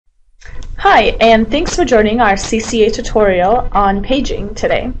Hi, and thanks for joining our CCA tutorial on paging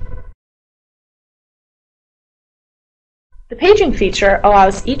today. The paging feature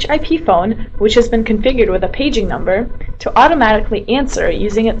allows each IP phone, which has been configured with a paging number, to automatically answer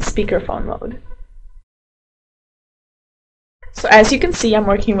using its speakerphone mode. So as you can see, I'm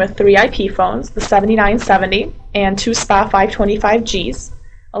working with 3 IP phones, the 7970 and 2 SPA 525Gs,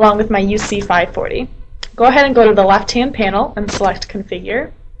 along with my UC 540. Go ahead and go to the left-hand panel and select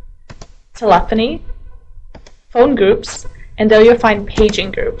Configure, Telephony, Phone Groups, and there you'll find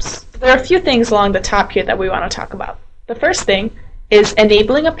Paging Groups. There are a few things along the top here that we want to talk about. The first thing is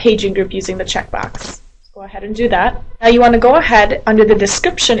enabling a paging group using the checkbox. Go ahead and do that. Now you want to go ahead under the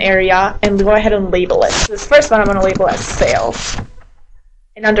description area and go ahead and label it. This first one I'm going to label as sales.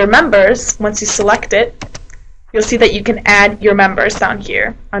 And under members, once you select it, you'll see that you can add your members down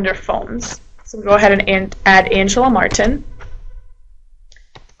here under phones. So go ahead and add Angela Martin.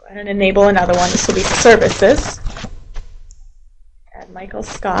 Go ahead and enable another one. This will be services. Add Michael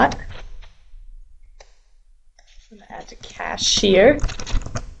Scott. I'm going to add to cashier.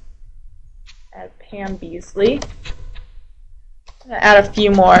 Add Pam Beasley. I'm going to add a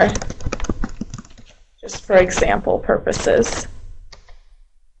few more just for example purposes.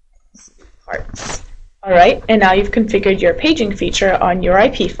 Parts. Alright, and now you've configured your paging feature on your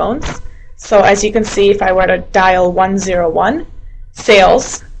IP phones. So as you can see, if I were to dial 101,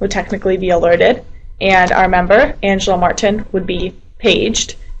 sales would technically be alerted, and our member, Angela Martin, would be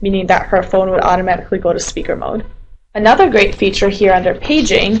paged, meaning that her phone would automatically go to speaker mode. Another great feature here under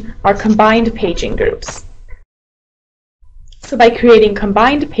paging are combined paging groups. So by creating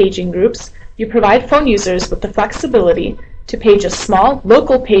combined paging groups, you provide phone users with the flexibility to page a small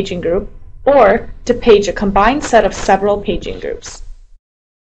local paging group or to page a combined set of several paging groups.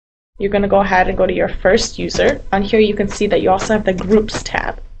 You're going to go ahead and go to your first user. On here you can see that you also have the Groups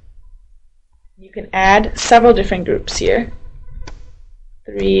tab. You can add several different groups here.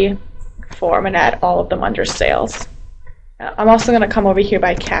 3, 4, I'm going to add all of them under sales. I'm also going to come over here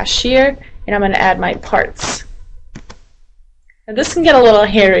by cashier, and I'm going to add my parts. Now this can get a little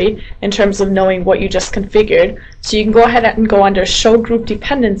hairy in terms of knowing what you just configured, so you can go ahead and go under Show Group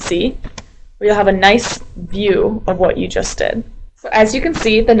Dependency, where you'll have a nice view of what you just did. So as you can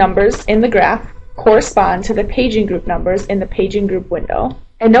see, the numbers in the graph correspond to the paging group numbers in the paging group window.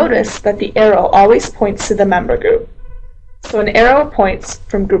 And notice that the arrow always points to the member group. So an arrow points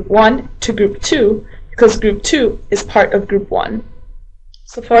from group 1 to group 2 because group 2 is part of group 1.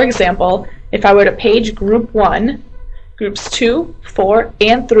 So for example, if I were to page group 1, groups 2, 4,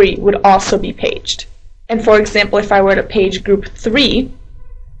 and 3 would also be paged. And for example, if I were to page group 3,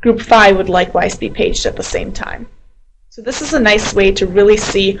 group 5 would likewise be paged at the same time. So this is a nice way to really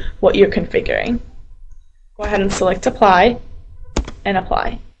see what you're configuring. Go ahead and select Apply and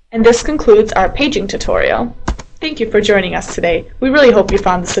Apply. And this concludes our paging tutorial. Thank you for joining us today. We really hope you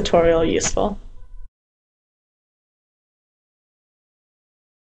found this tutorial useful.